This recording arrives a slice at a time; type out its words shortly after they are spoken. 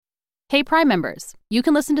Hey, Prime members, you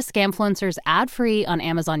can listen to Scamfluencers ad-free on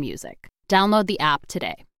Amazon Music. Download the app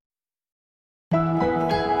today.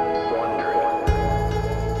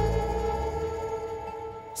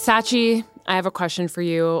 Sachi, I have a question for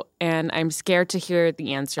you, and I'm scared to hear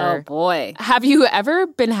the answer. Oh, boy. Have you ever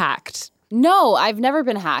been hacked? No, I've never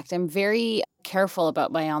been hacked. I'm very careful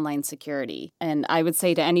about my online security. And I would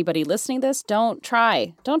say to anybody listening to this, don't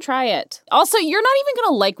try. Don't try it. Also, you're not even going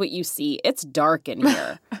to like what you see. It's dark in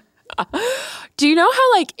here. Do you know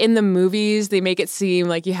how, like, in the movies, they make it seem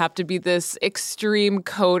like you have to be this extreme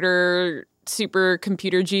coder, super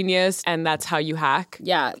computer genius, and that's how you hack?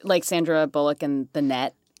 Yeah, like Sandra Bullock in The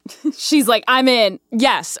Net. She's like, I'm in.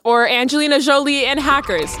 Yes, or Angelina Jolie in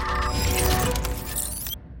Hackers.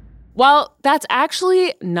 Well, that's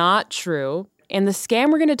actually not true. And the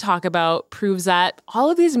scam we're going to talk about proves that all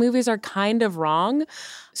of these movies are kind of wrong.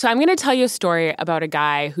 So I'm going to tell you a story about a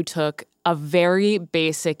guy who took a very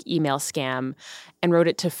basic email scam and wrote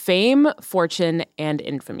it to fame, fortune, and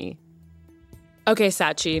infamy. Okay,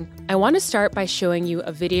 Sachi, I want to start by showing you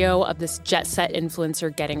a video of this jet-set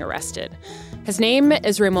influencer getting arrested. His name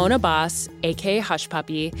is Ramon Abbas, aka Hush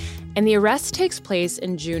Puppy, and the arrest takes place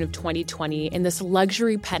in June of 2020 in this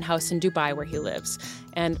luxury penthouse in Dubai where he lives.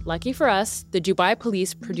 And lucky for us, the Dubai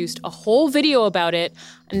police produced a whole video about it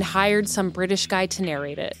and hired some British guy to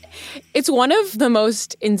narrate it. It's one of the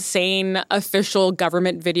most insane official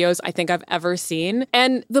government videos I think I've ever seen.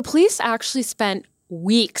 And the police actually spent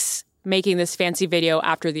weeks making this fancy video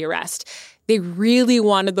after the arrest. They really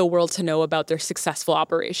wanted the world to know about their successful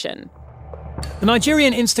operation. The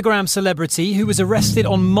Nigerian Instagram celebrity, who was arrested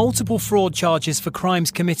on multiple fraud charges for crimes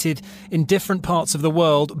committed in different parts of the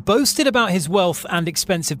world, boasted about his wealth and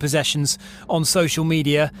expensive possessions on social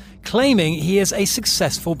media, claiming he is a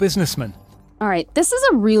successful businessman. All right, this is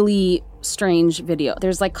a really strange video.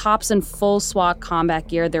 There's like cops in full SWAT combat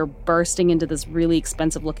gear. They're bursting into this really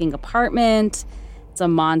expensive-looking apartment. It's a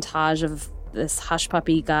montage of this Hush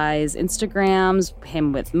Puppy guy's Instagrams,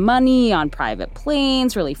 him with money on private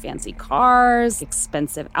planes, really fancy cars,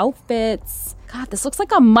 expensive outfits. God, this looks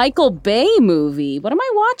like a Michael Bay movie. What am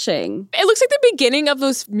I watching? It looks like the beginning of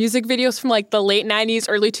those music videos from like the late 90s,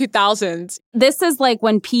 early 2000s. This is like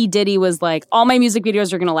when P. Diddy was like, all my music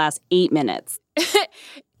videos are going to last 8 minutes.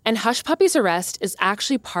 And Hush Puppy's arrest is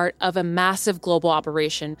actually part of a massive global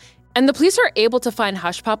operation. And the police are able to find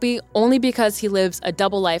Hush Puppy only because he lives a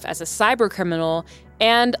double life as a cyber criminal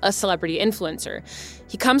and a celebrity influencer.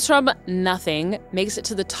 He comes from nothing, makes it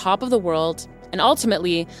to the top of the world, and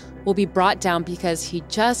ultimately will be brought down because he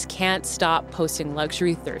just can't stop posting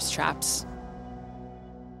luxury thirst traps.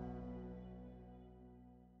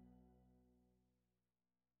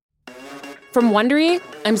 From Wondery,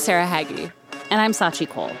 I'm Sarah Haggie. And I'm Sachi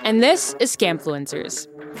Cole. And this is Scamfluencers.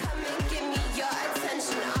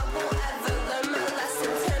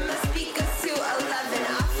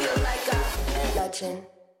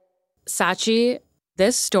 Sachi,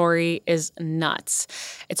 this story is nuts.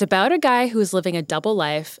 It's about a guy who's living a double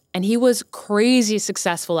life, and he was crazy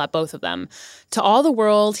successful at both of them. To all the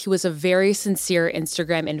world, he was a very sincere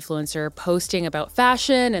Instagram influencer posting about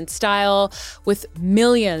fashion and style with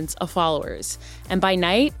millions of followers. And by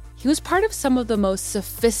night, he was part of some of the most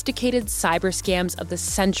sophisticated cyber scams of the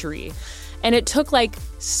century. And it took like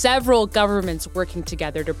several governments working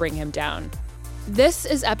together to bring him down. This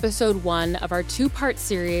is episode 1 of our 2-part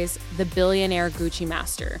series, The Billionaire Gucci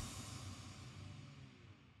Master.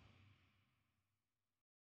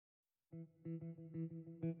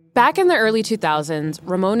 Back in the early 2000s,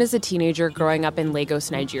 Ramon is a teenager growing up in Lagos,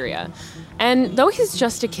 Nigeria. And though he's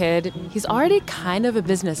just a kid, he's already kind of a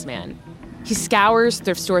businessman. He scours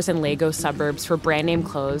thrift stores in Lagos suburbs for brand name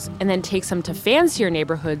clothes and then takes them to fancier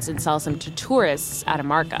neighborhoods and sells them to tourists at a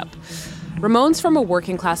markup. Ramon's from a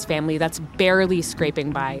working-class family that's barely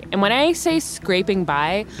scraping by. And when I say scraping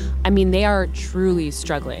by, I mean they are truly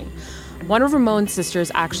struggling. One of Ramon's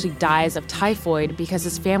sisters actually dies of typhoid because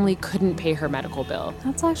his family couldn't pay her medical bill.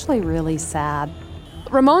 That's actually really sad.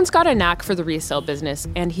 Ramon's got a knack for the resale business,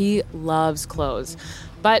 and he loves clothes.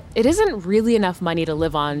 But it isn't really enough money to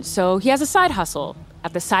live on, so he has a side hustle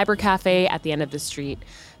at the cyber cafe at the end of the street.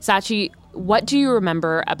 Sachi, what do you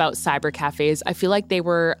remember about cyber cafes? I feel like they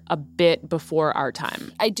were a bit before our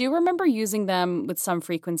time. I do remember using them with some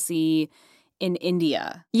frequency in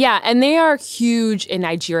India. Yeah, and they are huge in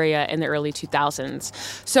Nigeria in the early 2000s.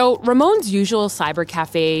 So Ramon's usual cyber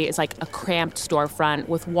cafe is like a cramped storefront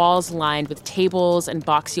with walls lined with tables and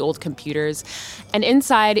boxy old computers. And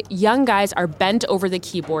inside, young guys are bent over the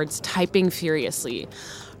keyboards typing furiously.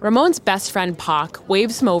 Ramon's best friend, Pac,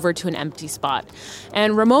 waves him over to an empty spot,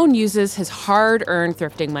 and Ramon uses his hard-earned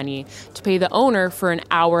thrifting money to pay the owner for an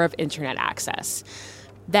hour of internet access.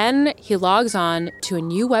 Then he logs on to a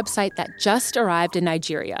new website that just arrived in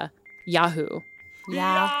Nigeria, Yahoo.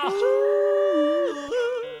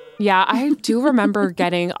 Yeah, I do remember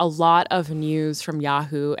getting a lot of news from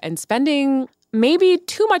Yahoo and spending maybe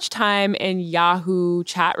too much time in Yahoo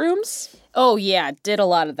chat rooms. Oh, yeah, did a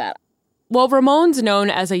lot of that. Well, Ramon's known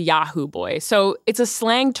as a Yahoo boy, so it's a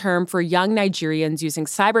slang term for young Nigerians using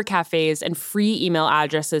cyber cafes and free email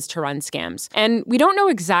addresses to run scams. And we don't know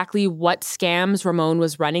exactly what scams Ramon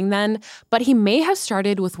was running then, but he may have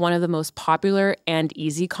started with one of the most popular and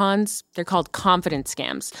easy cons. They're called confidence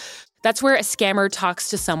scams. That's where a scammer talks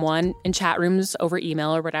to someone in chat rooms over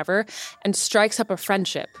email or whatever and strikes up a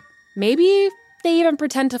friendship. Maybe they even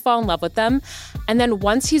pretend to fall in love with them. And then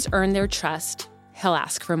once he's earned their trust, he'll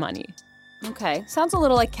ask for money. Okay, sounds a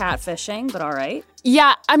little like catfishing, but all right.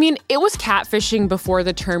 Yeah, I mean, it was catfishing before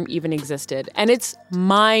the term even existed. And it's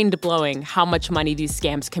mind-blowing how much money these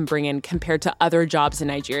scams can bring in compared to other jobs in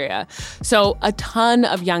Nigeria. So a ton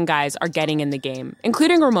of young guys are getting in the game,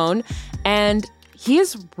 including Ramon, and he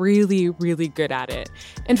is really, really good at it.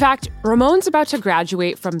 In fact, Ramon's about to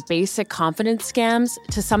graduate from basic confidence scams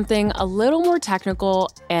to something a little more technical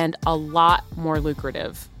and a lot more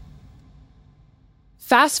lucrative.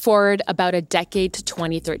 Fast forward about a decade to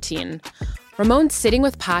 2013. Ramon's sitting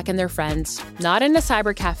with Pac and their friends, not in a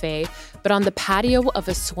cyber cafe, but on the patio of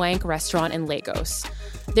a swank restaurant in Lagos.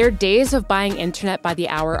 Their days of buying internet by the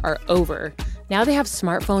hour are over. Now they have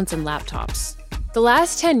smartphones and laptops. The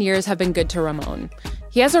last 10 years have been good to Ramon.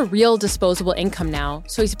 He has a real disposable income now,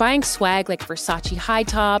 so he's buying swag like Versace high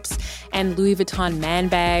tops and Louis Vuitton man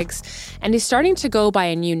bags, and he's starting to go by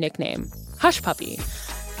a new nickname, Hush Puppy.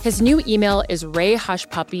 His new email is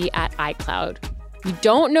rayhushpuppy@iCloud. We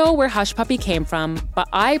don't know where Hush Puppy came from, but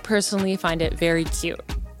I personally find it very cute.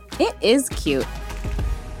 It is cute.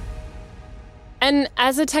 And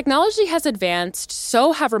as the technology has advanced,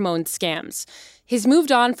 so have Ramon's scams. He's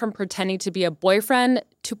moved on from pretending to be a boyfriend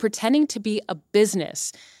to pretending to be a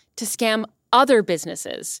business, to scam other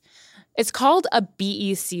businesses. It's called a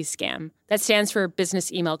BEC scam. That stands for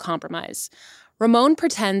Business Email Compromise. Ramon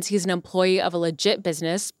pretends he's an employee of a legit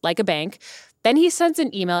business, like a bank. Then he sends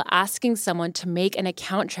an email asking someone to make an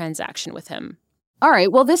account transaction with him. All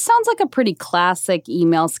right, well, this sounds like a pretty classic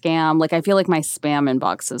email scam. Like, I feel like my spam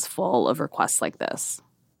inbox is full of requests like this.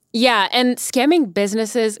 Yeah, and scamming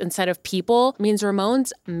businesses instead of people means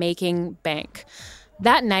Ramon's making bank.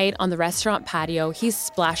 That night on the restaurant patio, he's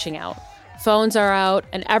splashing out. Phones are out,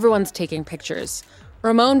 and everyone's taking pictures.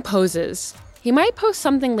 Ramon poses. He might post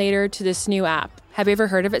something later to this new app. Have you ever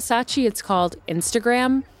heard of it, Sachi? It's called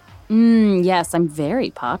Instagram. Yes, I'm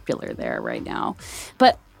very popular there right now.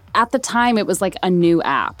 But at the time, it was like a new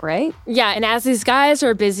app, right? Yeah, and as these guys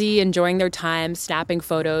are busy enjoying their time, snapping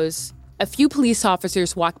photos, a few police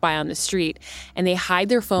officers walk by on the street, and they hide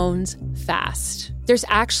their phones fast. There's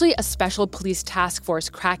actually a special police task force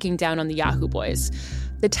cracking down on the Yahoo boys.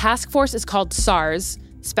 The task force is called SARS,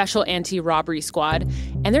 Special Anti-Robbery Squad,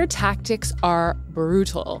 and their tactics are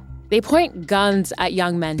brutal. They point guns at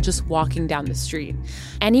young men just walking down the street.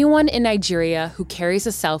 Anyone in Nigeria who carries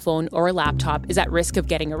a cell phone or a laptop is at risk of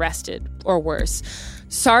getting arrested, or worse.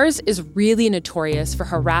 SARS is really notorious for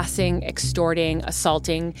harassing, extorting,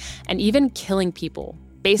 assaulting, and even killing people,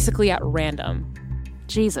 basically at random.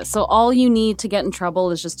 Jesus, so all you need to get in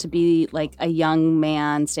trouble is just to be like a young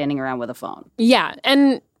man standing around with a phone. Yeah,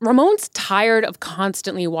 and Ramon's tired of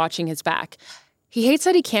constantly watching his back. He hates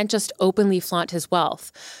that he can't just openly flaunt his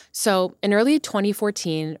wealth. So in early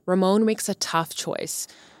 2014, Ramon makes a tough choice.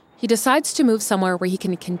 He decides to move somewhere where he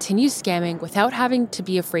can continue scamming without having to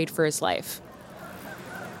be afraid for his life.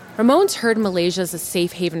 Ramon's heard Malaysia's a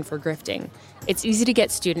safe haven for grifting. It's easy to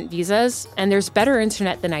get student visas, and there's better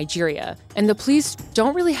internet than Nigeria, and the police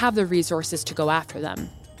don't really have the resources to go after them.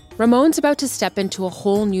 Ramon's about to step into a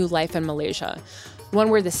whole new life in Malaysia, one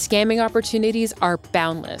where the scamming opportunities are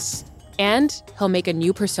boundless. And he'll make a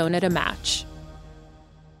new persona to match.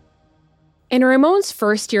 In Ramon's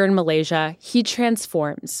first year in Malaysia, he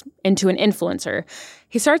transforms into an influencer.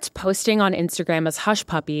 He starts posting on Instagram as Hush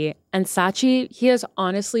Puppy, and Sachi, he is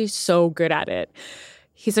honestly so good at it.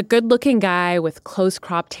 He's a good-looking guy with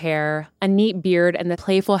close-cropped hair, a neat beard, and the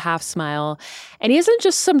playful half-smile. And he isn't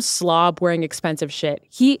just some slob wearing expensive shit.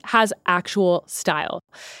 He has actual style.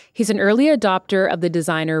 He's an early adopter of the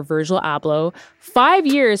designer Virgil Abloh, 5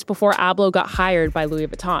 years before Abloh got hired by Louis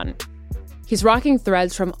Vuitton. He's rocking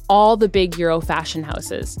threads from all the big Euro fashion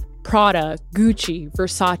houses, Prada, Gucci,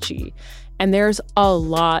 Versace. and there's a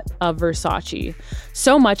lot of Versace.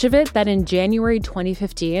 So much of it that in January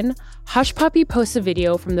 2015, Hush Puppy posts a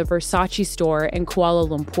video from the Versace store in Kuala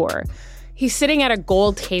Lumpur. He's sitting at a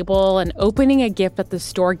gold table and opening a gift that the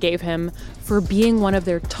store gave him for being one of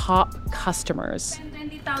their top customers.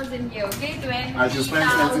 20,000 euro, okay? 20,000. I just spent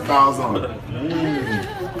 20,000.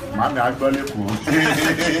 Mommy, I got it cool.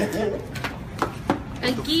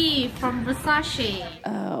 A gift from Versace.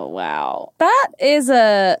 Oh, wow. That is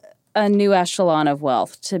a new echelon of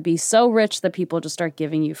wealth, to be so rich that people just start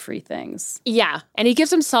giving you free things. Yeah, and he gives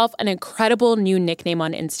himself an incredible new nickname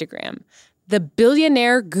on Instagram, the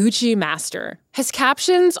Billionaire Gucci Master. His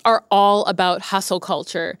captions are all about hustle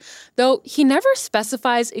culture, though he never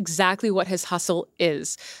specifies exactly what his hustle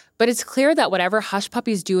is. But it's clear that whatever Hush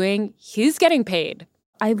Puppy's doing, he's getting paid.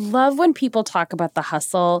 I love when people talk about the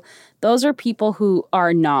hustle. Those are people who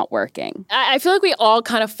are not working. I feel like we all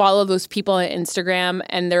kind of follow those people on Instagram,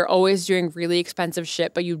 and they're always doing really expensive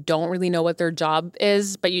shit, but you don't really know what their job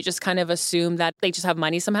is, but you just kind of assume that they just have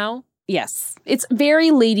money somehow. Yes. It's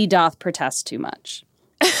very lady doth protest too much.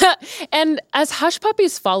 And as Hush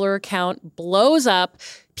Puppy's follower count blows up,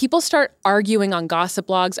 people start arguing on gossip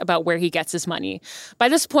blogs about where he gets his money. By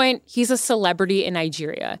this point, he's a celebrity in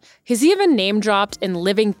Nigeria. He's even name-dropped in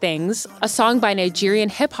Living Things, a song by Nigerian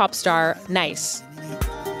hip-hop star Nice.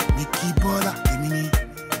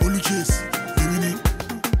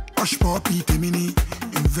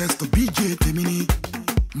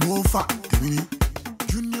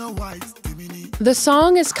 The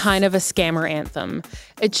song is kind of a scammer anthem.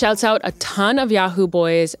 It shouts out a ton of Yahoo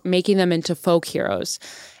boys, making them into folk heroes.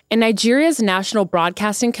 And Nigeria's National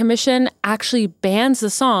Broadcasting Commission actually bans the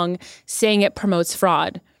song, saying it promotes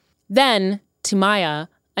fraud. Then, Timaya,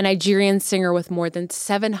 a Nigerian singer with more than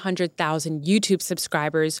 700,000 YouTube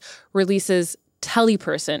subscribers, releases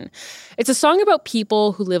Teleperson. It's a song about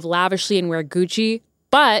people who live lavishly and wear Gucci,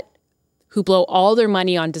 but who blow all their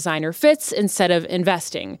money on designer fits instead of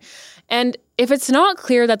investing. And if it's not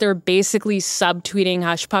clear that they're basically subtweeting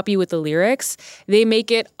Hush Puppy with the lyrics, they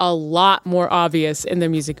make it a lot more obvious in the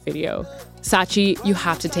music video. Sachi, you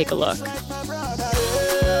have to take a look.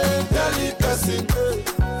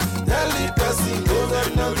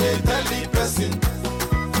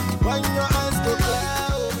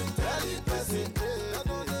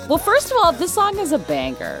 Well, first of all, this song is a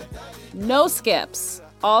banger. No skips,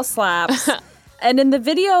 all slaps. And in the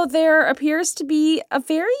video, there appears to be a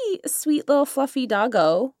very sweet little fluffy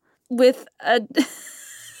doggo with a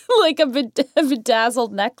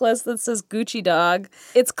bedazzled necklace that says Gucci dog.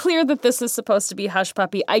 It's clear that this is supposed to be Hush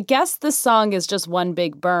Puppy. I guess this song is just one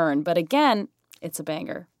big burn, but again, it's a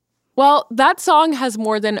banger. Well, that song has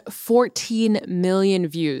more than 14 million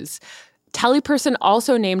views. Teleperson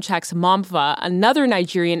also name-checks Momfa, another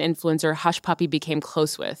Nigerian influencer Hush Puppy became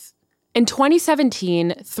close with. In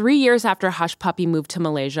 2017, 3 years after Hush Puppy moved to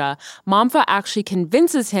Malaysia, Momfa actually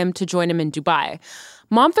convinces him to join him in Dubai.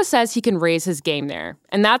 Momfa says he can raise his game there,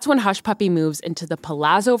 and that's when Hush Puppy moves into the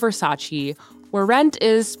Palazzo Versace, where rent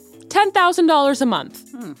is $10,000 a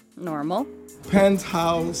month. Normal.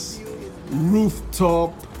 Penthouse,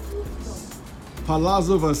 rooftop,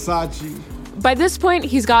 Palazzo Versace. By this point,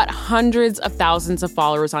 he's got hundreds of thousands of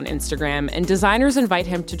followers on Instagram, and designers invite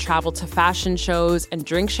him to travel to fashion shows and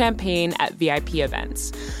drink champagne at VIP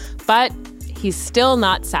events. But he's still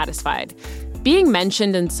not satisfied. Being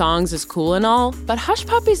mentioned in songs is cool and all, but Hush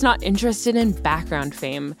Puppy's not interested in background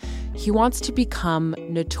fame. He wants to become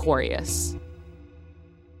notorious.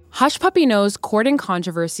 Hush Puppy knows courting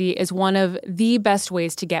controversy is one of the best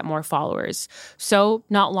ways to get more followers. So,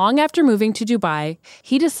 not long after moving to Dubai,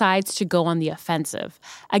 he decides to go on the offensive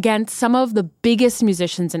against some of the biggest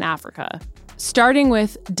musicians in Africa. Starting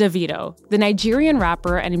with Davido, the Nigerian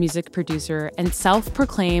rapper and music producer and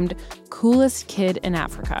self-proclaimed coolest kid in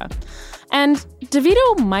Africa. And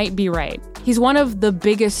Davido might be right. He's one of the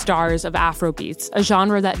biggest stars of Afrobeats, a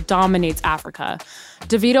genre that dominates Africa.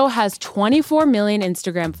 Davido has 24 million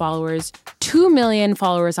Instagram followers, 2 million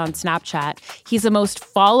followers on Snapchat. He's the most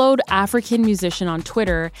followed African musician on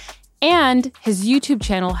Twitter, and his YouTube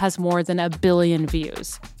channel has more than 1 billion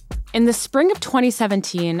views. In the spring of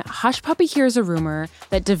 2017, Hush Puppy hears a rumor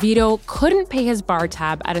that Davido couldn't pay his bar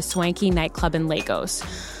tab at a swanky nightclub in Lagos.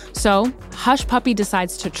 So, Hush Puppy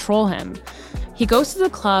decides to troll him. He goes to the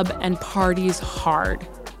club and parties hard.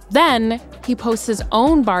 Then, he posts his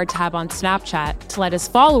own bar tab on Snapchat to let his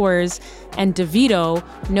followers and Davido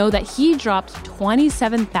know that he dropped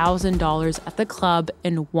 $27,000 at the club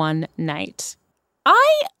in one night.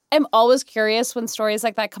 I am always curious when stories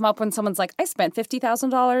like that come up, when someone's like, I spent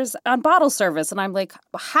 $50,000 on bottle service. And I'm like,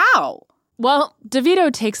 how? Well,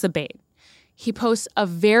 Davido takes the bait. he posts a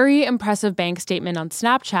very impressive bank statement on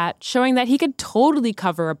Snapchat showing that he could totally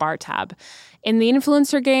cover a bar tab. In the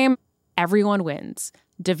influencer game, everyone wins.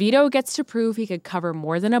 DeVito gets to prove he could cover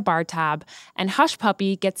more than a bar tab, and Hush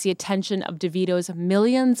Puppy gets the attention of DeVito's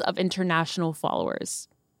millions of international followers.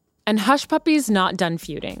 And Hush Puppy's not done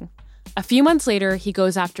feuding. A few months later, he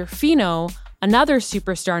goes after Phyno, another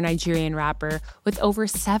superstar Nigerian rapper with over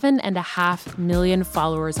 7.5 million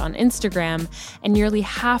followers on Instagram and nearly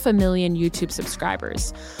 500,000 YouTube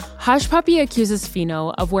subscribers. Hush Puppy accuses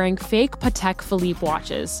Phyno of wearing fake Patek Philippe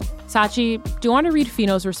watches. Sachi, do you want to read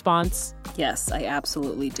Phyno's response? Yes, I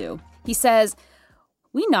absolutely do. He says,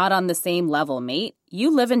 "We not on the same level, mate.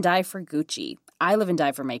 You live and die for Gucci. I live and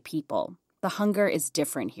die for my people. The hunger is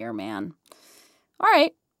different here, man." All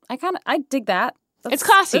right. I dig that. It's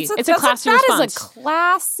classy. It's a classy response. That is a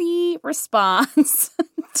classy response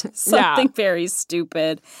to something very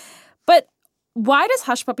stupid. But why does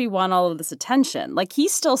Hush Puppy want all of this attention? Like,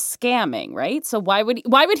 he's still scamming, right? So why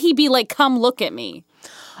would he be like, come look at me?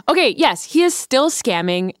 Okay, yes, he is still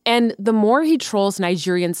scamming, and the more he trolls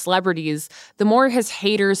Nigerian celebrities, the more his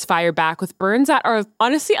haters fire back with burns that are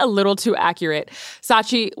honestly a little too accurate.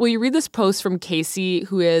 Sachi, will you read this post from Casey,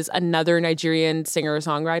 who is another Nigerian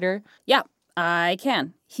singer-songwriter? Yeah, I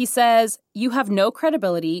can. He says, "You have no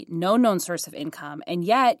credibility, no known source of income, and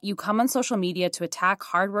yet you come on social media to attack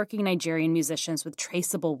hardworking Nigerian musicians with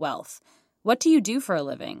traceable wealth. What do you do for a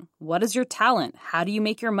living? What is your talent? How do you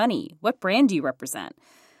make your money? What brand do you represent?"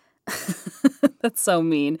 That's so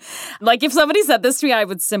mean. Like, if somebody said this to me, I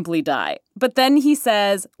would simply die. But then he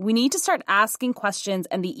says, "We need to start asking questions,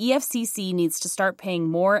 and the EFCC needs to start paying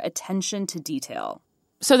more attention to detail."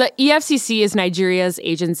 So the EFCC is Nigeria's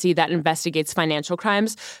agency that investigates financial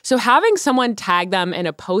crimes. So having someone tag them in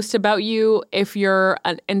a post about you if you're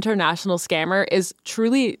an international scammer is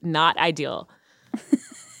truly not ideal.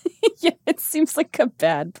 Yeah, it seems like a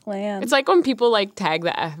bad plan. It's like when people like tag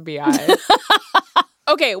the FBI.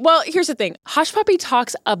 Okay, well, here's the thing. Hush Puppy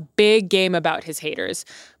talks a big game about his haters,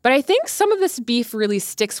 but I think some of this beef really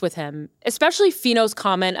sticks with him, especially Phyno's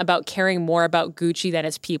comment about caring more about Gucci than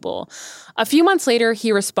his people. A few months later,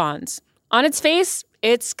 he responds. On its face,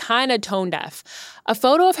 it's kind of tone deaf. A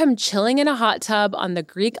photo of him chilling in a hot tub on the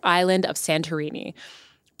Greek island of Santorini.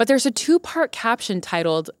 But there's a 2-part caption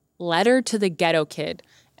titled, "Letter to the Ghetto Kid."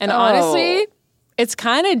 And honestly, it's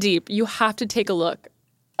kind of deep. You have to take a look.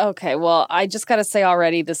 Okay, well, I just got to say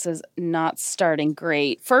already, this is not starting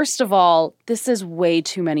great. First of all, this is way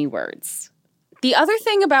too many words. The other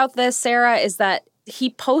thing about this, Sarah, is that he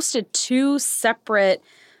posted 2 separate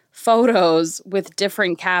photos with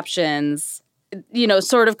different captions, you know,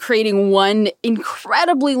 sort of creating one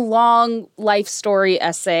incredibly long life story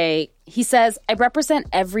essay. He says, "I represent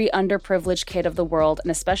every underprivileged kid of the world,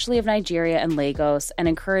 and especially of Nigeria and Lagos, and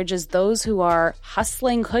encourages those who are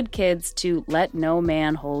hustling hood kids to let no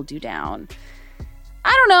man hold you down."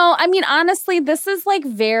 I don't know. I mean, honestly, this is like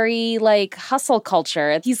very like hustle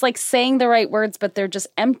culture. He's like saying the right words, but they're just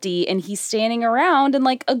empty, and he's standing around in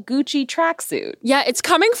like a Gucci tracksuit. Yeah, it's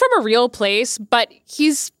coming from a real place, but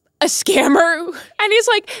he's a scammer, and he's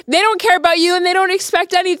like, they don't care about you and they don't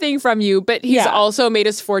expect anything from you, but he's also made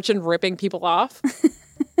his fortune ripping people off.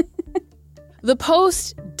 The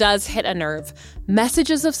post does hit a nerve.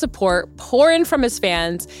 Messages of support pour in from his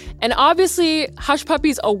fans, and obviously, Hush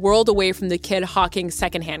Puppy's a world away from the kid hawking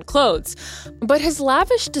secondhand clothes. But his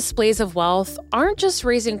lavish displays of wealth aren't just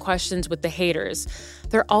raising questions with the haters.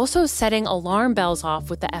 They're also setting alarm bells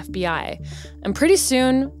off with the FBI. And pretty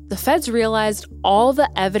soon, the feds realized all the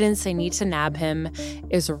evidence they need to nab him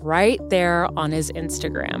is right there on his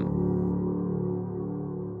Instagram.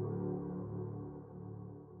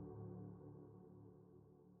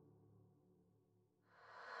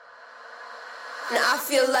 Now I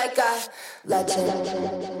feel like a legend.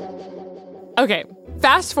 Okay,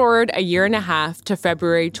 fast forward a year and a half to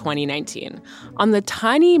February 2019. On the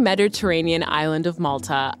tiny Mediterranean island of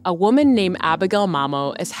Malta, a woman named Abigail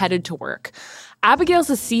Mamo is headed to work. Abigail's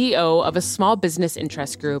the CEO of a small business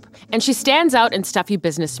interest group, and she stands out in stuffy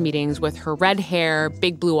business meetings with her red hair,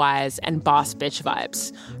 big blue eyes, and boss bitch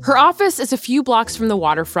vibes. Her office is a few blocks from the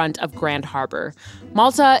waterfront of Grand Harbor.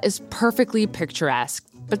 Malta is perfectly picturesque.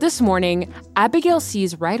 But this morning, Abigail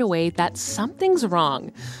sees right away that something's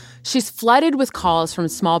wrong. She's flooded with calls from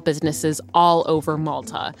small businesses all over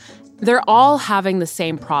Malta. They're all having the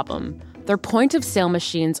same problem. Their point-of-sale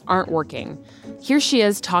machines aren't working. Here she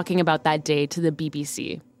is talking about that day to the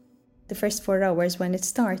BBC. The first 4 hours when it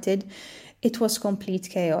started, it was complete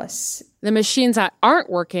chaos. The machines that aren't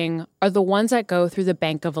working are the ones that go through the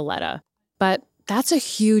Bank of Valletta. But that's a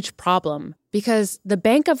huge problem. because the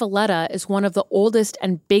Bank of Valletta is one of the oldest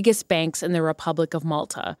and biggest banks in the Republic of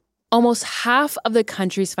Malta. Almost half of the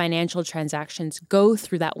country's financial transactions go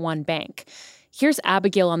through that one bank. Here's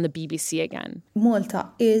Abigail on the BBC again. Malta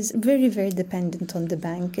is very, very dependent on the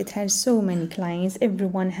bank. It has so many clients.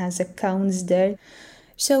 Everyone has accounts there.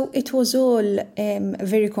 So it was all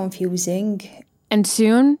very confusing. And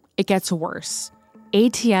soon, it gets worse.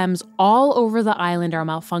 ATMs all over the island are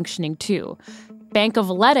malfunctioning too. Bank of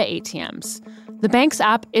Valletta ATMs. The bank's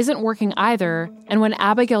app isn't working either, and when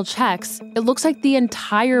Abigail checks, it looks like the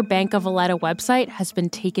entire Bank of Valletta website has been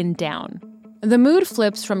taken down. The mood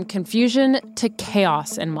flips from confusion to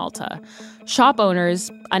chaos in Malta. Shop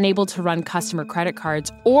owners, unable to run customer credit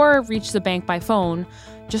cards or reach the bank by phone,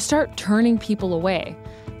 just start turning people away.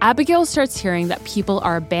 Abigail starts hearing that people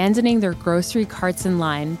are abandoning their grocery carts in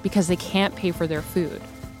line because they can't pay for their food.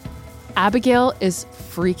 Abigail is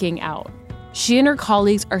freaking out. She and her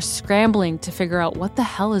colleagues are scrambling to figure out what the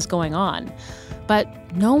hell is going on. But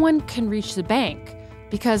no one can reach the bank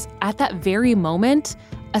because at that very moment,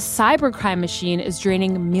 a cybercrime machine is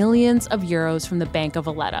draining millions of euros from the Bank of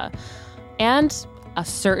Valletta. And a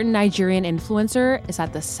certain Nigerian influencer is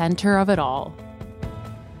at the center of it all.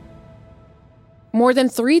 More than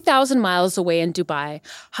 3,000 miles away in Dubai,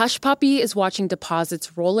 Hush Puppy is watching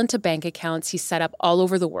deposits roll into bank accounts he set up all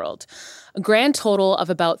over the world, a grand total of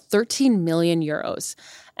about 13 million euros.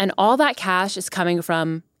 And all that cash is coming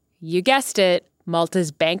from, you guessed it,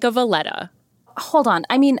 Malta's Bank of Valletta. Hold on.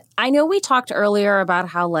 I mean, I know we talked earlier about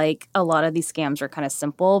how, like, a lot of these scams are kind of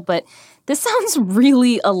simple, but this sounds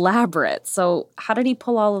really elaborate. So how did he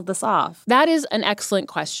pull all of this off? That is an excellent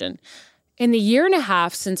question. In the year and a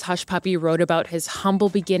half since Hush Puppy wrote about his humble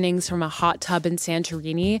beginnings from a hot tub in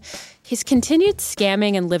Santorini, he's continued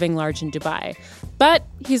scamming and living large in Dubai. But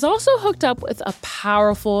he's also hooked up with a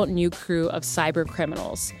powerful new crew of cyber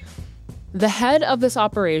criminals. The head of this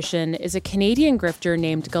operation is a Canadian grifter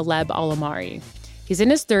named Galeb Alamari. He's in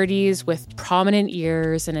his 30s with prominent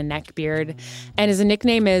ears and a neckbeard, and his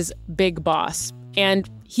nickname is Big Boss. And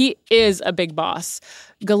he is a big boss.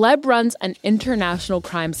 Galeb runs an international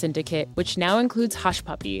crime syndicate, which now includes Hush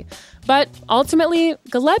Puppy. But ultimately,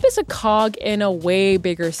 Galeb is a cog in a way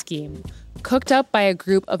bigger scheme, cooked up by a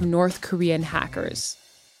group of North Korean hackers.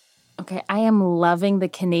 Okay, I am loving the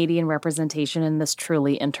Canadian representation in this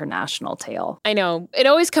truly international tale. I know. It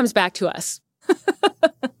always comes back to us.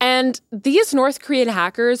 And these North Korean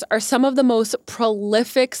hackers are some of the most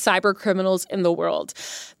prolific cyber criminals in the world.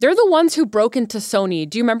 They're the ones who broke into Sony.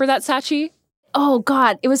 Do you remember that, Sachi? Oh,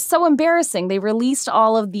 God. It was so embarrassing. They released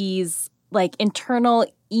all of these, like, internal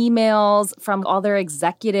emails from all their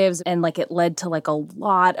executives, and, like, it led to, like, a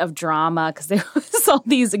lot of drama because there was all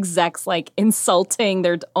these execs, like, insulting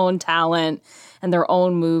their own talent and their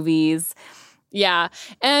own movies. Yeah,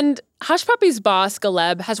 and Hush Puppy's boss,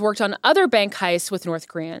 Galeb, has worked on other bank heists with North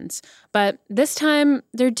Koreans. But this time,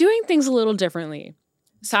 they're doing things a little differently.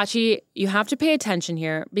 Sachi, you have to pay attention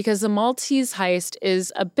here because the Maltese heist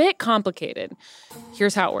is a bit complicated.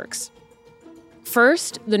 Here's how it works.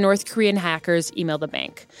 First, the North Korean hackers email the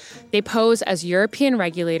bank. They pose as European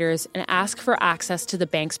regulators and ask for access to the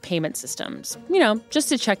bank's payment systems. You know, just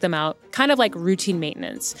to check them out, kind of like routine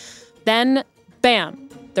maintenance. Then, bam,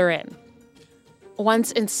 they're in.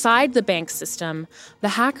 Once inside the bank system, the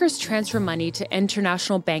hackers transfer money to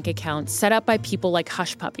international bank accounts set up by people like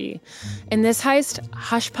Hush Puppy. In this heist,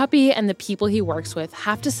 Hush Puppy and the people he works with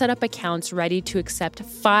have to set up accounts ready to accept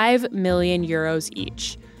 5 million euros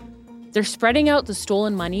each. They're spreading out the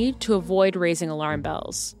stolen money to avoid raising alarm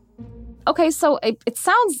bells. Okay, so it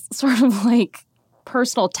sounds sort of like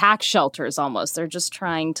personal tax shelters almost. They're just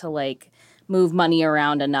trying to, like, move money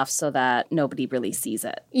around enough so that nobody really sees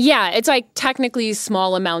it. Yeah, it's like technically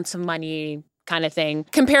small amounts of money kind of thing,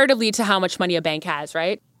 comparatively to how much money a bank has,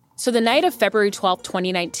 right? So the night of February 12,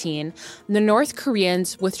 2019, the North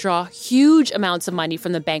Koreans withdraw huge amounts of money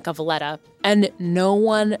from the Bank of Valletta, and no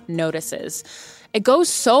one notices. It goes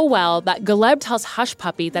so well that Galeb tells Hush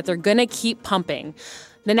Puppy that they're gonna keep pumping.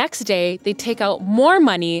 The next day, they take out more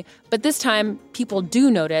money, but this time, people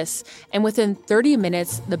do notice, and within 30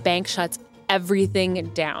 minutes, the bank shuts everything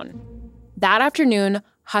down. That afternoon,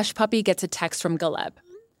 Hush Puppy gets a text from Galeb.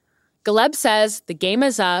 Galeb says the game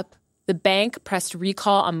is up. The bank pressed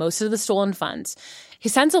recall on most of the stolen funds. He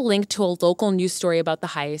sends a link to a local news story about the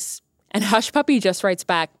heist, and Hush Puppy just writes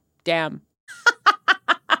back, damn.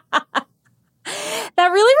 That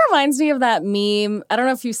really reminds me of that meme. I don't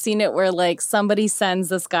know if you've seen it where, like, somebody sends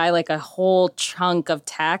this guy, like, a whole chunk of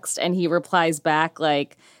text, and he replies back,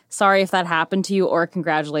 like, sorry if that happened to you, or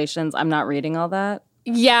congratulations, I'm not reading all that.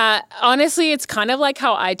 Yeah, honestly, it's kind of like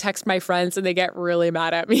how I text my friends and they get really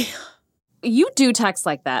mad at me. You do text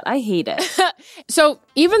like that. I hate it. So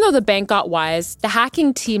even though the bank got wise, the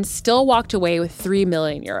hacking team still walked away with 3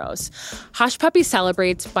 million euros. Hush Puppy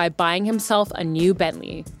celebrates by buying himself a new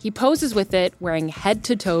Bentley. He poses with it wearing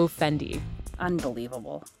head-to-toe Fendi.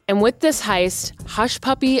 Unbelievable. And with this heist, Hush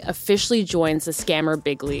Puppy officially joins the scammer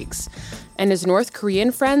big leagues. And his North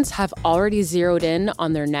Korean friends have already zeroed in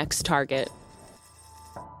on their next target.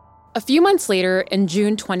 A few months later, in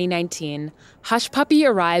June 2019, Hush Puppy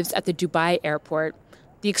arrives at the Dubai airport,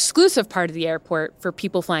 the exclusive part of the airport for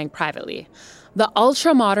people flying privately. The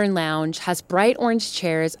ultra-modern lounge has bright orange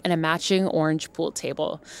chairs and a matching orange pool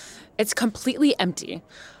table. It's completely empty.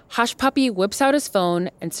 Hush Puppy whips out his phone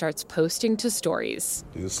and starts posting to stories.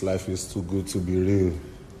 This life is too good to be real.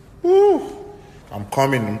 Woo! I'm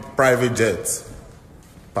coming in private jets.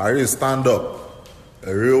 Paris, stand up.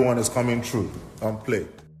 A real one is coming through. Don't play.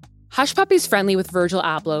 Hush Puppy's friendly with Virgil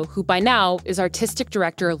Abloh, who by now is artistic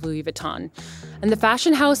director of Louis Vuitton. And the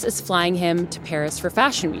fashion house is flying him to Paris for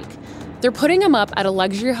Fashion Week. They're putting him up at a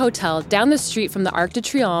luxury hotel down the street from the Arc de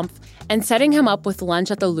Triomphe and setting him up with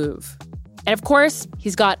lunch at the Louvre. And of course,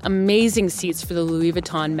 he's got amazing seats for the Louis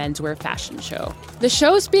Vuitton menswear fashion show. The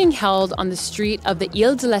show's being held on the street of the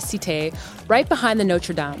Ile de la Cité, right behind the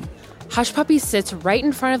Notre Dame. Hush Puppy sits right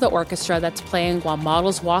in front of the orchestra that's playing while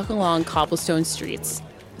models walk along cobblestone streets.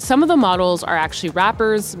 Some of the models are actually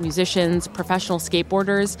rappers, musicians, professional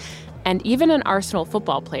skateboarders, and even an Arsenal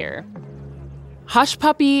football player. Hush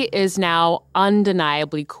Puppy is now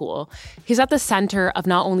undeniably cool. He's at the center of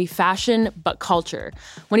not only fashion, but culture.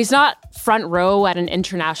 When he's not front row at an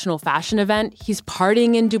international fashion event, he's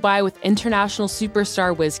partying in Dubai with international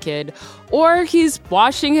superstar Wizkid, or he's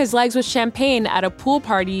washing his legs with champagne at a pool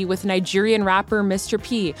party with Nigerian rapper Mr.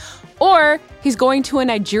 P, or he's going to a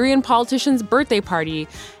Nigerian politician's birthday party,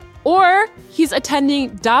 or he's attending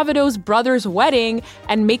Davido's brother's wedding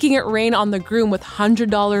and making it rain on the groom with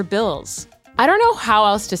 $100 bills. I don't know how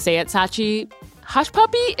else to say it, Sachi. Hush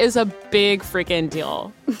Puppy is a big freaking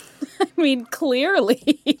deal. I mean,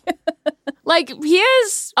 clearly. Like, he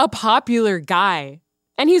is a popular guy.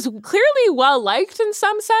 And he's clearly well-liked in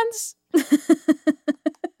some sense.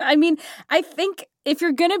 I mean, I think if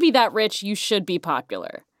you're going to be that rich, you should be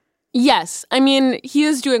popular. Yes. I mean, he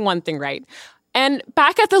is doing one thing right. And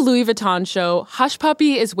back at the Louis Vuitton show, Hush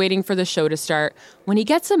Puppy is waiting for the show to start when he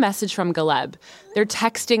gets a message from Galeb. They're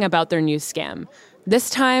texting about their new scam. This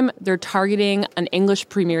time, they're targeting an English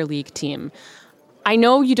Premier League team. I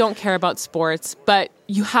know you don't care about sports, but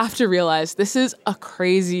you have to realize this is a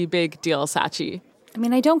crazy big deal, Sachi. I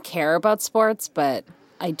mean, I don't care about sports, but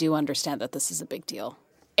I do understand that this is a big deal.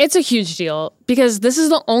 It's a huge deal because this is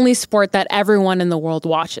the only sport that everyone in the world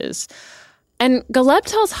watches. And Galeb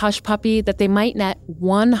tells Hush Puppy that they might net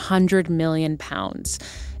 100 million pounds.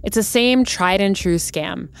 It's the same tried and true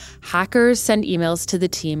scam. Hackers send emails to the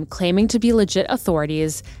team claiming to be legit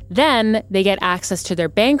authorities. Then they get access to their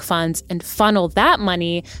bank funds and funnel that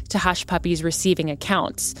money to Hush Puppy's receiving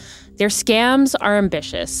accounts. Their scams are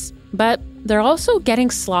ambitious, but they're also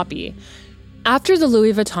getting sloppy. After the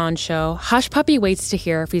Louis Vuitton show, Hush Puppy waits to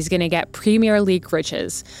hear if he's going to get Premier League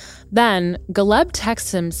riches. Then, Galeb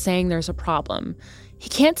texts him saying there's a problem. He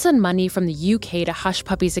can't send money from the UK to Hush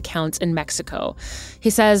Puppy's accounts in Mexico. He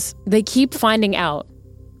says they keep finding out.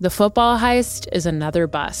 The football heist is another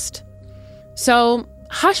bust. So,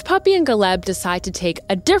 Hush Puppy and Galeb decide to take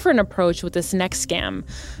a different approach with this next scam,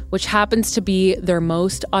 which happens to be their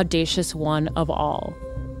most audacious one of all.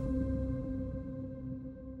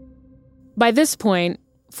 By this point,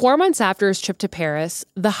 4 months after his trip to Paris,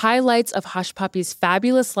 the highlights of Hush Puppy's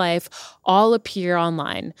fabulous life all appear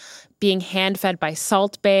online. Being hand-fed by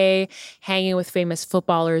Salt Bae, hanging with famous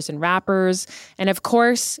footballers and rappers, and of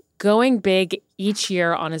course, going big each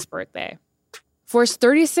year on his birthday. For his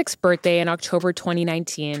 36th birthday in October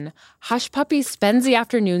 2019, Hush Puppy spends the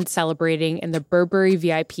afternoon celebrating in the Burberry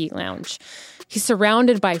VIP lounge. He's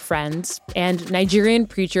surrounded by friends and Nigerian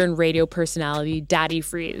preacher and radio personality Daddy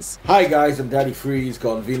Freeze. Hi guys, I'm Daddy Freeze,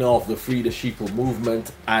 convener of the Free the Sheeple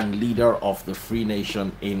movement and leader of the Free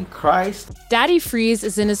Nation in Christ. Daddy Freeze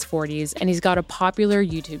is in his 40s and he's got a popular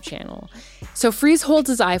YouTube channel. So Freeze holds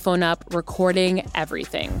his iPhone up, recording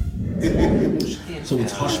everything. So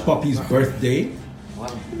it's Hush Puppy's birthday.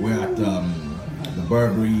 We're at the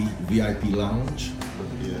Burberry VIP lounge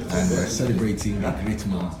and we're celebrating a great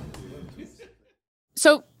man.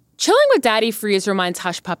 So chilling with Daddy Freeze reminds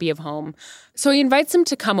Hush Puppy of home. So he invites him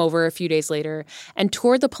to come over a few days later and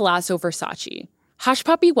tour the Palazzo Versace. Hush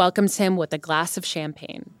Puppy welcomes him with a glass of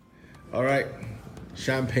champagne. All right,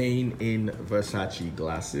 champagne in Versace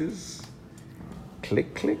glasses.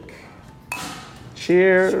 Click, click.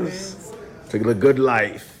 Cheers to the good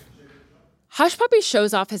life. Hush Puppy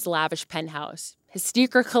shows off his lavish penthouse, his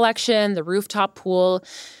sneaker collection, the rooftop pool.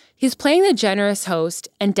 He's playing the generous host,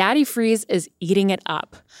 and Daddy Freeze is eating it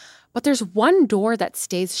up. But there's one door that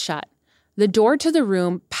stays shut. The door to the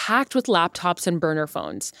room packed with laptops and burner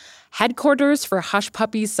phones. Headquarters for Hush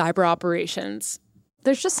Puppy's cyber operations.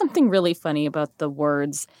 There's just something really funny about the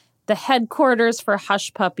words, the headquarters for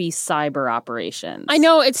Hush Puppy cyber operations. I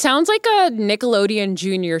know, it sounds like a Nickelodeon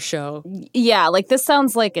Junior show. Yeah, like this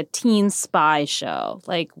sounds like a teen spy show.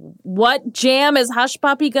 Like, what jam is Hush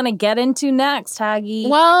Puppy gonna get into next, Haggy?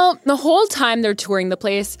 Well, the whole time they're touring the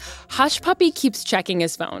place, Hush Puppy keeps checking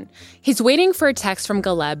his phone. He's waiting for a text from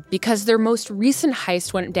Galeb because their most recent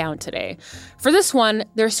heist went down today. For this one,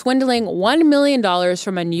 they're swindling $1 million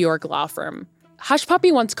from a New York law firm. Hush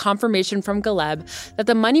Puppy wants confirmation from Galeb that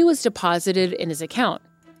the money was deposited in his account.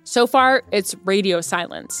 So far, it's radio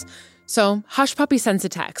silence. So Hush Puppy sends a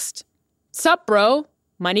text. "Sup, bro?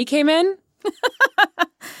 Money came in?"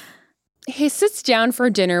 He sits down for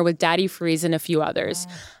dinner with Daddy Freeze and a few others.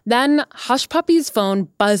 Then Hush Puppy's phone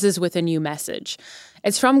buzzes with a new message.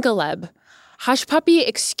 It's from Galeb. Hush Puppy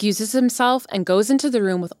excuses himself and goes into the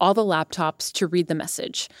room with all the laptops to read the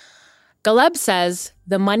message. Galeb says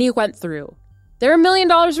the money went through. They're $1 million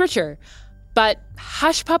richer. But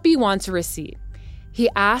Hush Puppy wants a receipt. He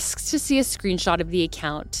asks to see a screenshot of the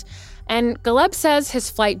account. And Galeb says his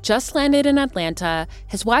flight just landed in Atlanta.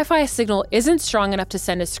 His Wi-Fi signal isn't strong enough to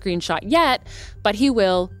send a screenshot yet, but he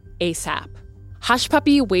will ASAP. Hush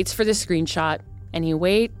Puppy waits for the screenshot, and he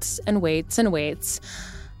waits and waits and waits.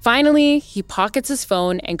 Finally, he pockets his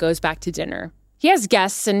phone and goes back to dinner. He has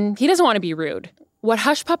guests, and he doesn't want to be rude. What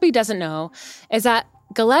Hush Puppy doesn't know is that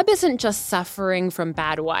Galeb isn't just suffering from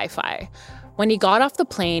bad Wi-Fi. When he got off the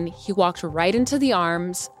plane, he walked right into the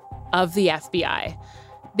arms of the FBI.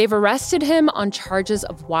 They've arrested him on charges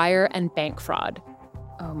of wire and bank fraud.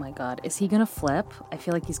 Oh my God, is he gonna flip? I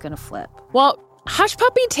feel like he's gonna flip. Well, Hush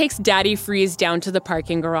Puppy takes Daddy Freeze down to the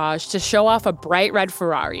parking garage to show off a bright red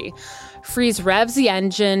Ferrari. Freeze revs the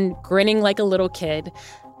engine, grinning like a little kid.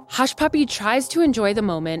 Hush Puppy tries to enjoy the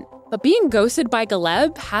moment, but being ghosted by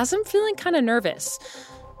Galeb has him feeling kind of nervous.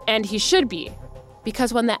 And he should be,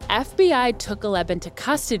 because when the FBI took Galeb into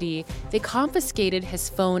custody, they confiscated his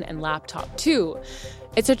phone and laptop too.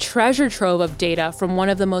 It's a treasure trove of data from one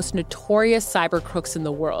of the most notorious cyber crooks in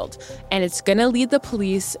the world, and it's gonna lead the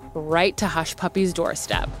police right to Hush Puppy's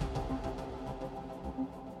doorstep.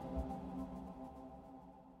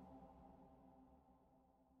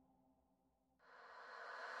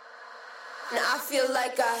 I feel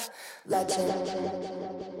like a legend.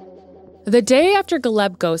 The day after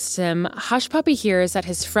Galeb ghosts him, Hush Puppy hears that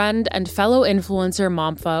his friend and fellow influencer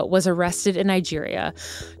Momfa was arrested in Nigeria,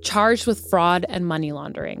 charged with fraud and money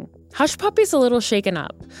laundering. Hush Puppy's a little shaken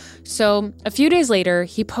up. So a few days later,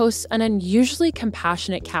 he posts an unusually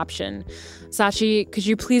compassionate caption. Sachi, could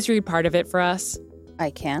you please read part of it for us?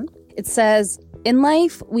 I can. It says, "In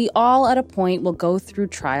life, we all at a point will go through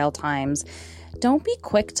trial times. Don't be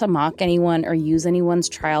quick to mock anyone or use anyone's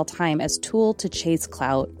trial time as tool to chase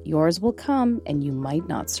clout. Yours will come, and you might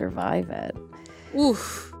not survive it."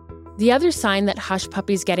 Oof. The other sign that Hush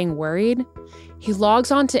Puppy's getting worried, he logs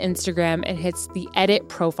onto Instagram and hits the edit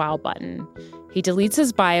profile button. He deletes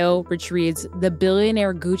his bio, which reads, "The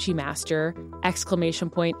Billionaire Gucci Master, !!!!!!!!!!,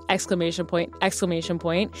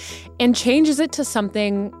 and changes it to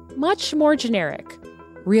something much more generic,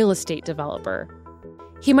 real estate developer.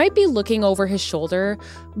 He might be looking over his shoulder,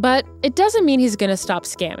 but it doesn't mean he's going to stop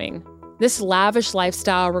scamming. This lavish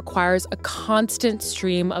lifestyle requires a constant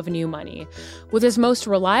stream of new money. With his most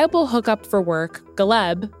reliable hookup for work,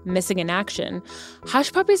 Galeb, missing in action,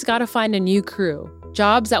 Hush Puppy's got to find a new crew,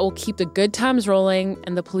 jobs that will keep the good times rolling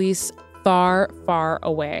and the police far, far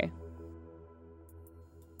away.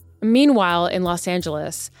 Meanwhile, in Los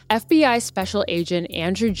Angeles, FBI Special Agent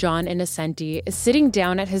Andrew John Innocenti is sitting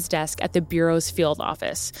down at his desk at the Bureau's field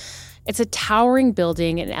office. It's a towering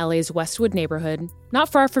building in LA's Westwood neighborhood, not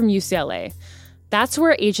far from UCLA. That's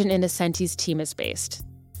where Agent Innocenti's team is based.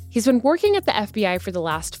 He's been working at the FBI for the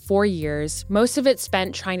last 4 years, most of it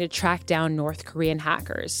spent trying to track down North Korean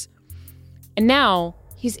hackers. And now,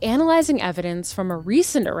 he's analyzing evidence from a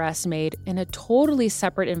recent arrest made in a totally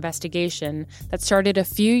separate investigation that started a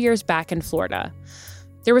few years back in Florida.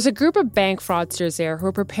 There was a group of bank fraudsters there who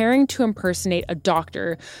were preparing to impersonate a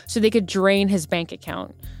doctor so they could drain his bank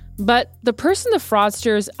account. But the person the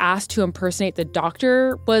fraudsters asked to impersonate the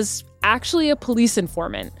doctor was actually a police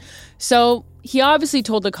informant. So he obviously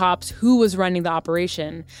told the cops who was running the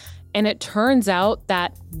operation. And it turns out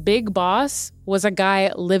that Big Boss was a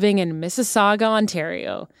guy living in Mississauga,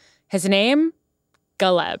 Ontario. His name?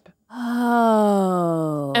 Galeb.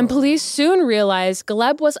 Oh. And police soon realized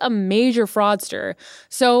Galeb was a major fraudster.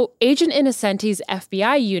 So Agent Innocenti's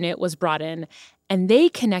FBI unit was brought in, and they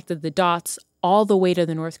connected the dots all the way to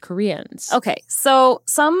the North Koreans. Okay, so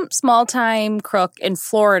some small-time crook in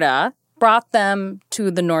Florida brought them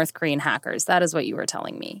to the North Korean hackers. That is what you were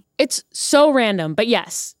telling me. It's so random, but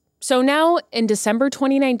yes. So now, in December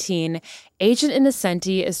 2019, Agent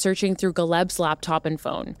Innocenti is searching through Galeb's laptop and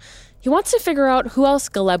phone. He wants to figure out who else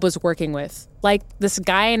Galeb was working with, like this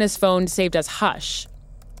guy in his phone saved as Hush.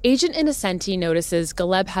 Agent Innocenti notices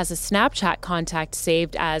Galeb has a Snapchat contact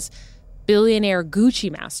saved as Billionaire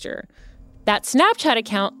Gucci Master. That Snapchat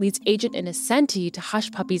account leads Agent Innocenti to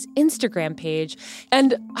Hush Puppy's Instagram page,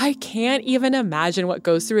 and I can't even imagine what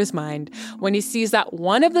goes through his mind when he sees that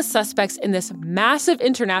one of the suspects in this massive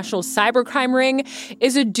international cybercrime ring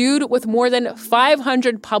is a dude with more than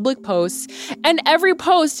 500 public posts, and every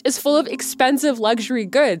post is full of expensive luxury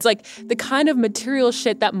goods, like the kind of material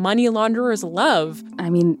shit that money launderers love. I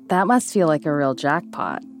mean, that must feel like a real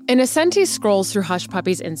jackpot. Innocenti scrolls through Hush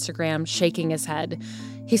Puppy's Instagram, shaking his head.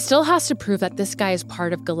 He still has to prove that this guy is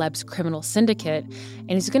part of Galeb's criminal syndicate,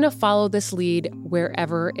 and he's going to follow this lead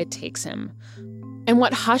wherever it takes him. And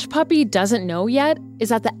what Hush Puppy doesn't know yet is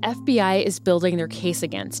that the FBI is building their case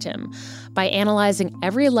against him by analyzing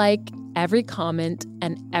every like, every comment,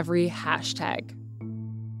 and every hashtag.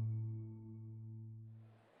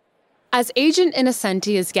 As Agent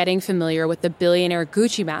Innocenti is getting familiar with the Billionaire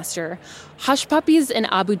Gucci Master, Hush Puppy's in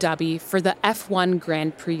Abu Dhabi for the F1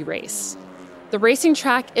 Grand Prix race. The racing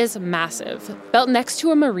track is massive, built next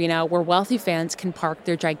to a marina where wealthy fans can park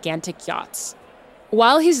their gigantic yachts.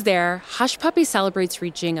 While he's there, Hush Puppy celebrates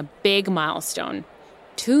reaching a big milestone,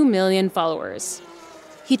 2 million followers.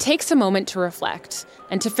 He takes a moment to reflect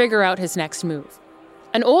and to figure out his next move.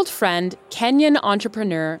 An old friend, Kenyan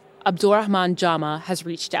entrepreneur Abdurrahman Jama, has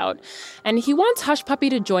reached out, and he wants Hush Puppy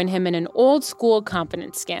to join him in an old-school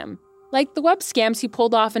confidence scam, like the web scams he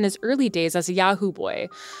pulled off in his early days as a Yahoo boy.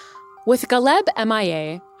 With Galeb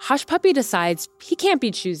MIA, Hush Puppy decides he can't be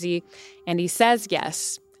choosy, and he says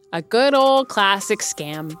yes. A good old classic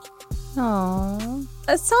scam. Aww.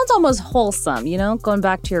 It sounds almost wholesome, going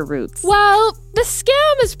back to your roots. Well, the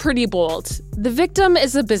scam is pretty bold. The victim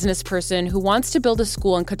is a business person who wants to build a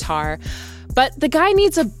school in Qatar, but the guy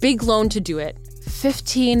needs a big loan to do it,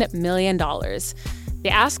 $15 million. They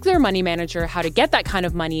ask their money manager how to get that kind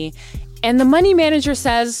of money, and the money manager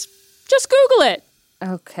says, just Google it.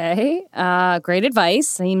 Okay. Great advice.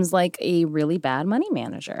 Seems like a really bad money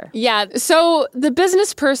manager. Yeah. So the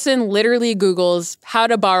business person literally Googles how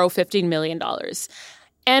to borrow $15 million.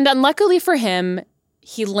 And unluckily for him,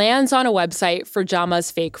 he lands on a website for Jama's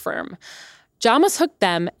fake firm. Jama's hooked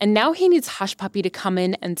them, and now he needs Hush Puppy to come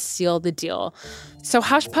in and seal the deal. So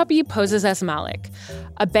Hush Puppy poses as Malik,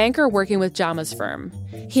 a banker working with Jama's firm.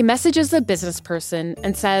 He messages the business person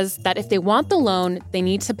and says that if they want the loan, they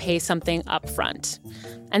need to pay something up front.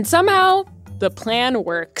 And somehow, the plan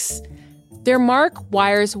works. Their Mark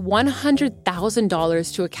wires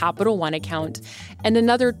 $100,000 to a Capital One account and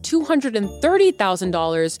another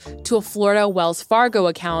 $230,000 to a Florida Wells Fargo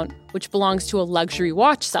account, which belongs to a luxury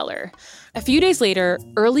watch seller. A few days later,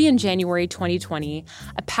 early in January 2020,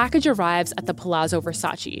 a package arrives at the Palazzo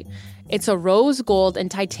Versace. It's a rose gold and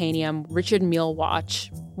titanium Richard Mille watch,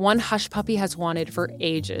 one Hush Puppy has wanted for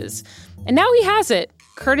ages. And now he has it,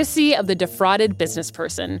 courtesy of the defrauded business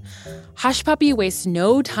person. Hush Puppy wastes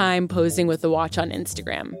no time posing with the watch on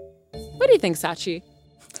Instagram. What do you think, Sachi?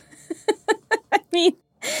 I mean,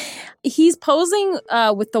 he's posing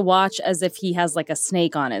with the watch as if he has like a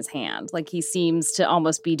snake on his hand. Like he seems to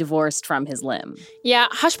almost be divorced from his limb. Yeah,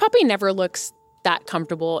 Hush Puppy never looks that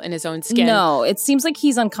comfortable in his own skin. No, it seems like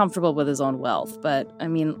he's uncomfortable with his own wealth. But I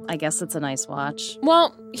mean, I guess it's a nice watch.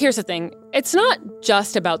 Well, here's the thing. It's not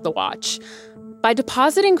just about the watch. By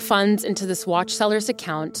depositing funds into this watch seller's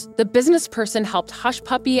account, the business person helped Hush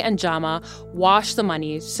Puppy and Jama wash the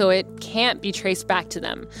money so it can't be traced back to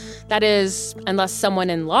them. That is, unless someone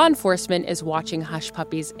in law enforcement is watching Hush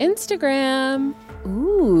Puppy's Instagram.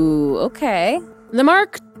 Ooh, okay. The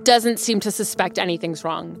Mark doesn't seem to suspect anything's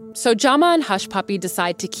wrong, so Jama and Hush Puppy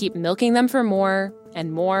decide to keep milking them for more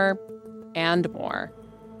and more and more.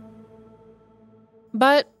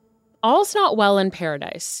 But all's not well in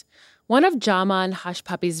paradise. One of Jama and Hush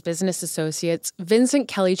Puppy's business associates, Vincent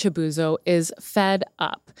Kelly Chibuzzo, is fed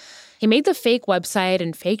up. He made the fake website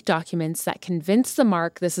and fake documents that convinced the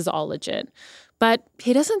Mark this is all legit. But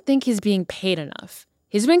he doesn't think he's being paid enough.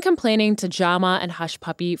 He's been complaining to Jama and Hush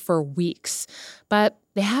Puppy for weeks, but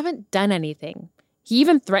they haven't done anything. He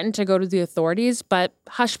even threatened to go to the authorities, but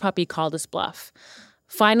Hush Puppy called his bluff.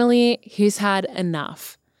 Finally, he's had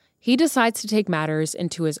enough. he decides to take matters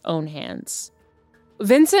into his own hands.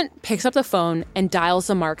 Vincent picks up the phone and dials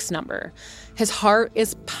the Marks number. His heart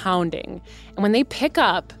is pounding. And when they pick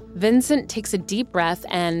up, Vincent takes a deep breath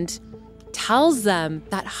and tells them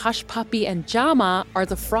that Hush Puppy and Jama are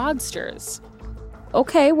the fraudsters.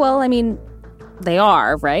 Okay, well, I mean, they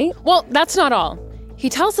are, right? Well, that's not all. He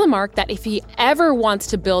tells Lamarck that if he ever wants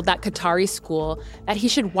to build that Qatari school, that he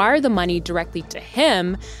should wire the money directly to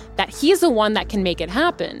him, that he's the one that can make it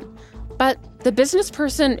happen. But the business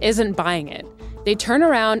person isn't buying it. They turn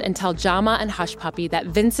around and tell Jama and Hush Puppy that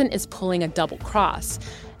Vincent is pulling a double cross.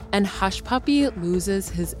 And Hush Puppy loses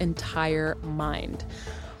his entire mind.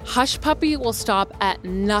 Hush Puppy will stop at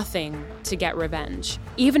nothing to get revenge,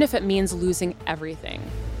 even if it means losing everything.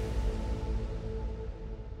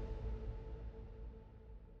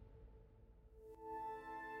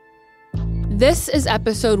 This is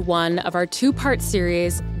episode 1 of our 2-part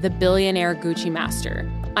series, The Billionaire Gucci Master.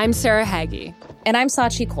 I'm Sarah Hagee. And I'm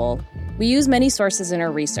Sachi Cole. We use many sources in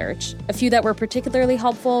our research. A few that were particularly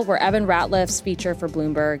helpful were Evan Ratliff's feature for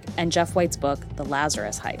Bloomberg and Jeff White's book, The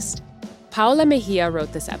Lazarus Heist. Paola Mejia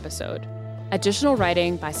wrote this episode. Additional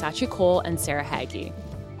writing by Sachi Cole and Sarah Hagee.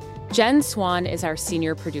 Jen Swan is our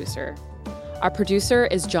senior producer. Our producer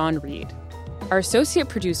is John Reed. Our associate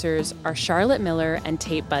producers are Charlotte Miller and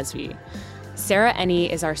Tate Busby. Sarah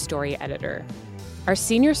Ennie is our story editor. Our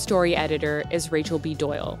senior story editor is Rachel B.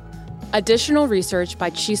 Doyle. Additional research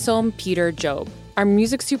by Chisom Peter Job. Our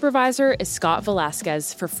music supervisor is Scott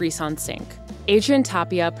Velasquez for Frisson Sync. Adrian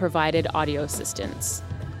Tapia provided audio assistance.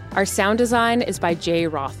 Our sound design is by Jay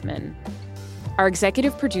Rothman. Our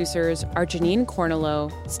executive producers are Janine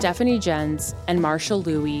Cornello, Stephanie Jens, and Marshall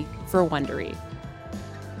Louie for Wondery.